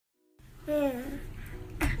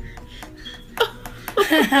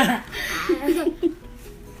I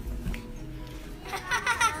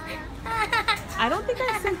don't think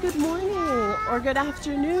I said good morning or good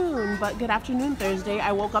afternoon, but good afternoon Thursday.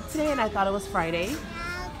 I woke up today and I thought it was Friday.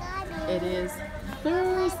 It is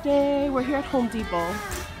Thursday. We're here at Home Depot.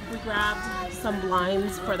 We grabbed some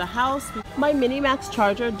blinds for the house. My Mini Max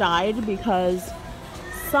charger died because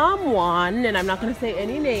someone, and I'm not going to say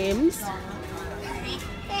any names,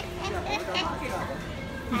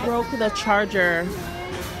 broke the charger,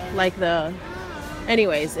 like the,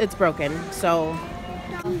 anyways, it's broken, so.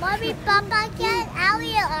 Mommy, Papa, get out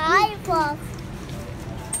your iPhone.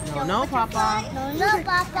 No, Papa. No,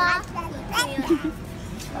 Papa.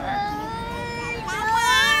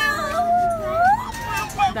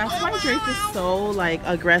 That's why Drake is so like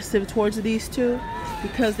aggressive towards these two,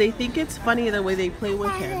 because they think it's funny the way they play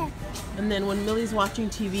with him. And then when Millie's watching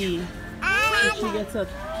TV, if she gets a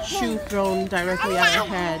shoe thrown directly at her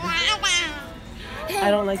head,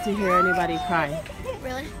 I don't like to hear anybody cry.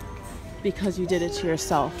 Really? Because you did it to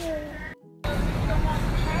yourself.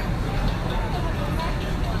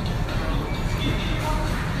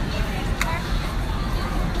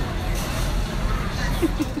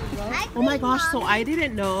 Oh my gosh, so I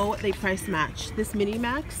didn't know they price match. This Mini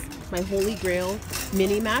Max, my holy grail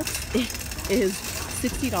Mini Max, is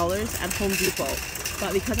 $60 at Home Depot.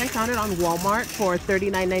 But because I found it on Walmart for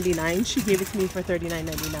 $39.99, she gave it to me for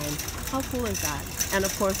 $39.99. How cool is that? And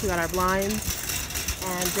of course we got our blinds,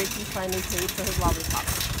 and Gracie finally paid for his lollipop.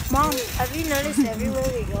 Mom, have you noticed everywhere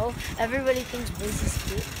we go, everybody thinks Blaze is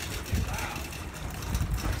cute?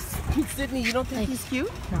 Sydney, you don't think he's cute?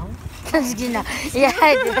 No. Yeah,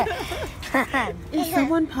 I do. Is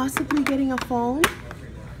someone possibly getting a phone?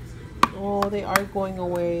 Oh, they are going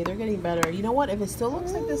away. They're getting better. You know what? If it still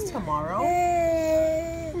looks like this tomorrow,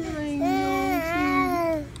 if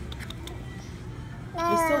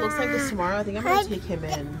it still looks like this tomorrow, I think I'm gonna take him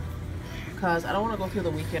in, because I don't want to go through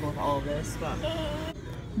the weekend with all of this. But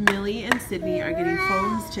Millie and Sydney are getting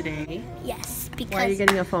phones today. Yes, because why are you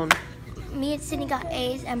getting a phone? Me and Sydney got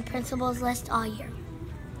A's and principal's list all year.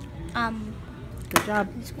 Good job.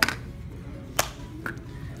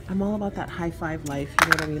 I'm all about that high five life. You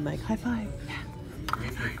know what I mean? Like high five. Yeah.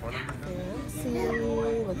 Fancy.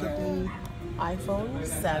 Look at the iPhone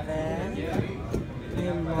 7. I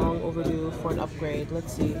am long overdue for an upgrade.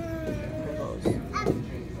 Let's see. Here it goes.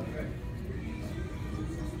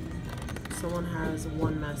 Someone has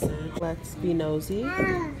one message. Let's be nosy.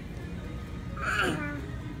 I'm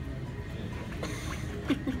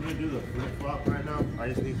gonna do the flip flop right now. I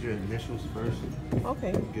just need your initials first.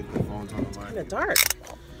 Okay. Get the phones on the line. Kind of dark.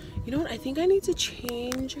 You know what? I think I need to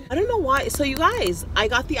change. I don't know why. So you guys, I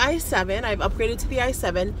got the i7. I've upgraded to the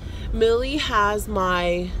i7. Millie has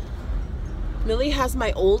my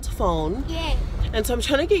old phone. Yay. And so I'm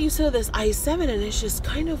trying to get used to this i7, and it's just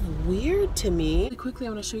kind of weird to me. Really quickly, I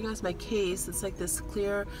want to show you guys my case. It's like this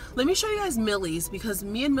clear. Let me show you guys Millie's, because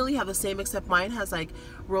me and Millie have the same, except mine has like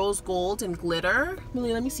rose gold and glitter.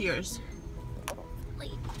 Millie, let me see yours.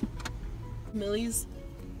 Millie's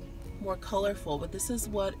more colorful, but this is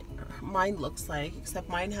what mine looks like, except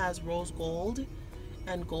mine has rose gold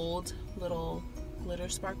and gold little glitter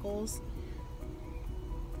sparkles.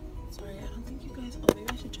 Sorry, I don't think you guys, oh, maybe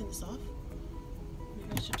I should turn this off.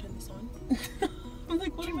 Maybe I should turn this on. I'm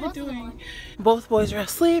like, what am I doing? Both boys are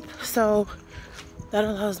asleep, so that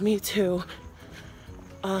allows me to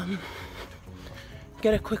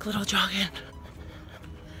get a quick little jog in.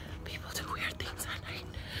 People do weird things at night.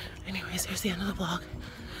 Anyways, here's the end of the vlog.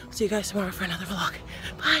 See you guys tomorrow for another vlog.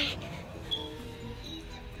 Bye.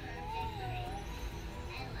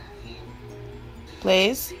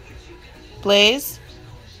 Blaze? Blaze?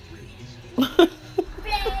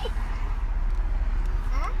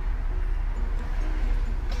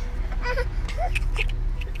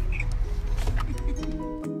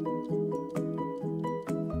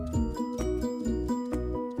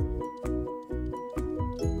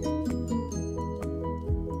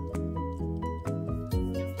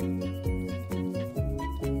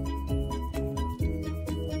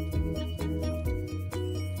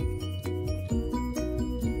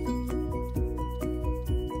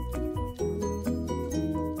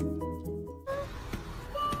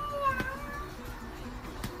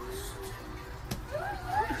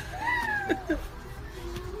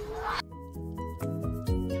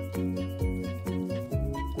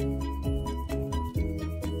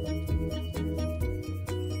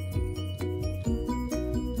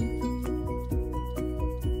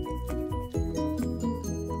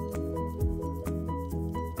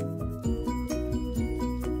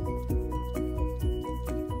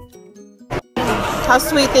 How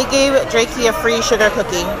sweet, they gave Drakey a free sugar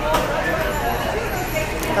cookie.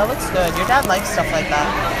 That looks good. Your dad likes stuff like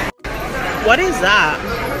that. What is that?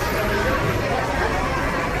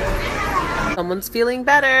 Someone's feeling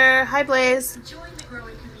better. Hi, Blaze.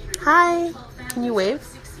 Hi. Can you wave?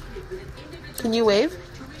 Can you wave?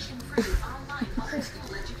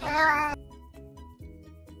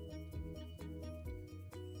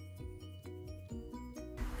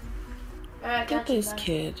 Look at this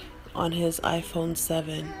kid on his iPhone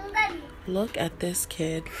 7. Look at this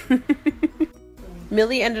kid.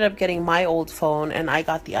 Mili ended up getting my old phone and I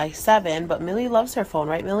got the i7, but Mili loves her phone,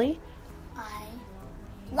 right, Mili? I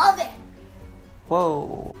love it.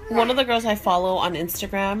 Whoa. One of the girls I follow on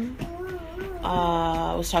Instagram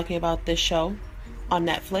was talking about this show on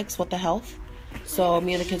Netflix, What the Health. So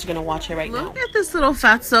me and the kids are gonna watch it right now. Look at this little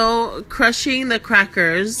fatso crushing the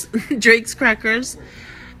crackers, Drake's crackers,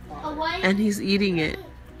 and he's eating it.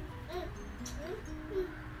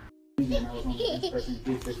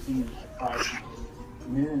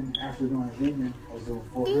 Then after going vegan, I was doing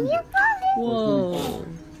 400. Whoa.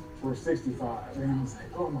 For 65. And I was like,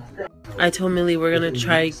 oh my God. I told Mili we're gonna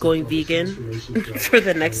try going vegan for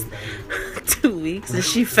the next 2 weeks, and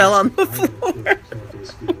she fell on the floor.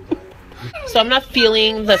 So I'm not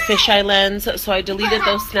feeling the fisheye lens, so I deleted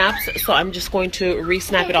those snaps. So I'm just going to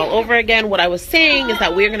re-snap it all over again. What I was saying is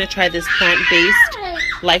that we're gonna try this plant-based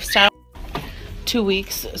lifestyle. 2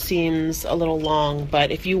 weeks seems a little long,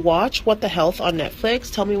 but if you watch What the Health on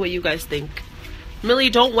Netflix, tell me what you guys think.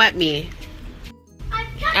 Mili, don't wet me.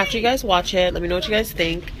 After you guys watch it, let me know what you guys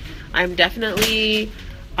think. I'm definitely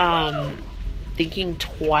thinking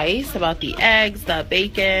twice about the eggs, the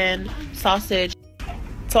bacon, sausage.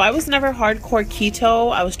 So I was never hardcore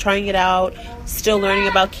keto. I was trying it out, still learning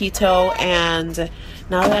about keto, and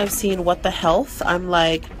now that I've seen What the Health, I'm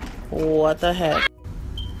like, what the heck?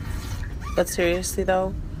 But seriously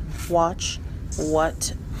though, watch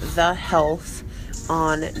What the Health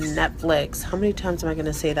on Netflix. How many times am I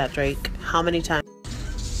gonna say that, Drake? How many times?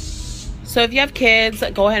 So if you have kids,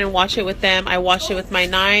 go ahead and watch it with them. I watched it with my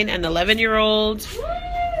 9 and 11-year-old.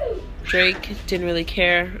 Drake didn't really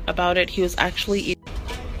care about it. He was actually eating.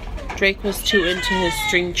 Drake was too into his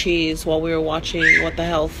string cheese while we were watching What the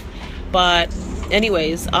Health. But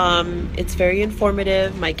anyways, it's very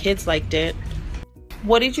informative. My kids liked it.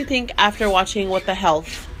 What did you think after watching What the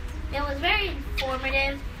Health? It was very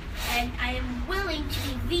informative, and I am willing to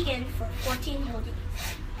be vegan for 14 whole days.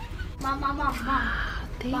 Mom.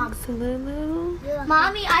 Thanks, Lulu.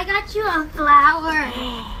 Mommy, I got you a flower.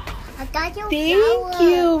 I got you a flower. Thank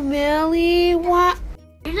you, Mili. What?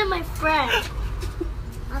 You're my friend.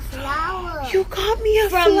 A flower. You got me a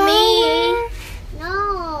From flower? me.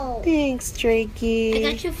 No. Thanks, Drakey.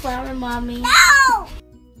 I got you a flower, Mommy. No!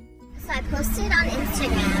 So I posted on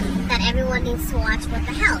Instagram that everyone needs to watch What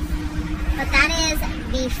the Health. But that is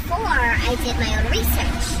before I did my own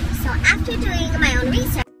research. So after doing my own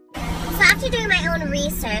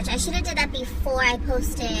research, I should have did that before I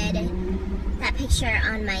posted that picture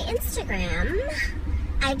on my Instagram.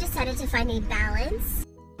 I've decided to find a balance.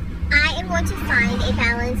 I am going to find a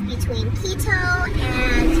balance between keto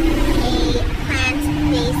and a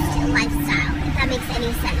plant-based lifestyle, if that makes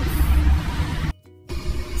any sense.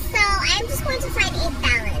 So I'm just going to find a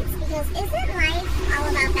balance, because isn't life all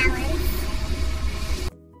about balance?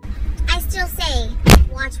 I still say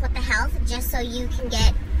watch What the Health just so you can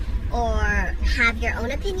get or have your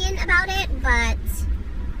own opinion about it, but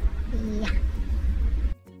yeah.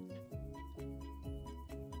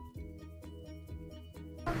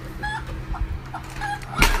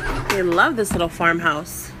 I love this little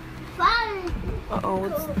farmhouse. Fun.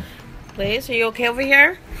 Uh-oh. Blaze, are you okay over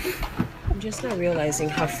here? I'm just not realizing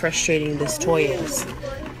how frustrating this toy is.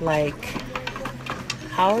 Like,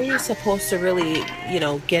 how are you supposed to really,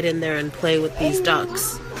 get in there and play with these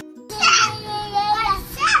ducks?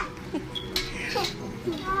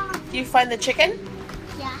 Did you find the chicken?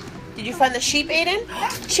 Yeah. Did you find the sheep, Aiden?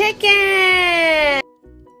 Chicken!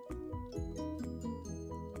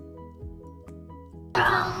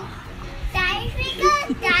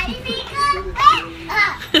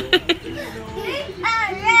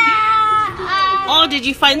 Oh, did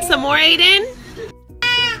you find some more, Aiden?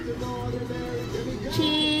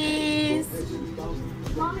 Cheese.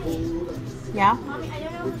 Mommy. Yeah? Mommy, I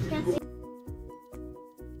don't know if you can see.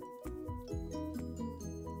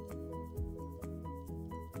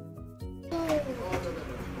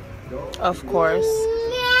 Of course.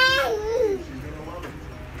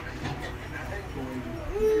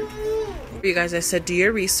 You guys, I said do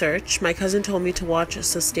your research. My cousin told me to watch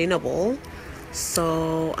Sustainable,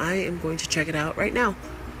 so I am going to check it out right now.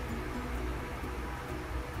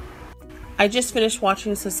 I just finished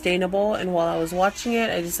watching Sustainable, and while I was watching it,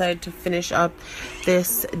 I decided to finish up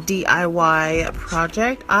this DIY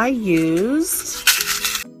project. I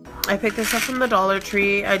picked this up from the Dollar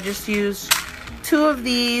Tree. I just used 2 of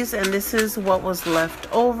these, and this is what was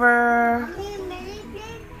left over.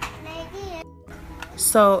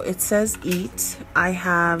 So it says eat. I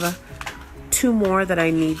have 2 more that I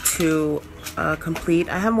need to complete.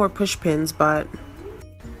 I have more push pins, but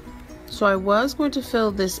so I was going to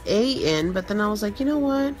fill this A in, but then I was like, you know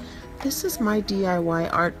what? This is my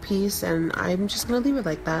DIY art piece, and I'm just gonna leave it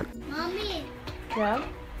like that. Mommy, Yeah?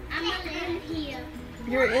 I'm in here.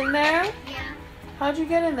 You're in there? Yeah. How'd you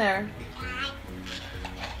get in there?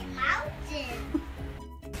 Mountain.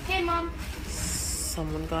 Hey, Mom.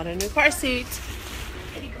 Someone got a new car seat.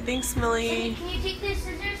 Thanks, Millie. Can you take the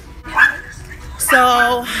scissors? So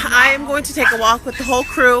I am going to take a walk with the whole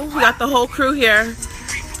crew. We got the whole crew here.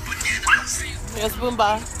 Here's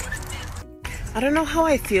Boomba. I don't know how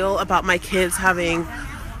I feel about my kids having,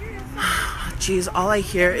 geez, all I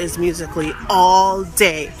hear is Musically all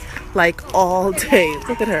day. Like all day.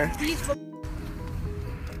 Look at her.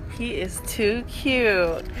 He is too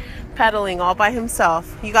cute. Pedaling all by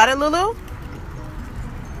himself. You got it, Lulu?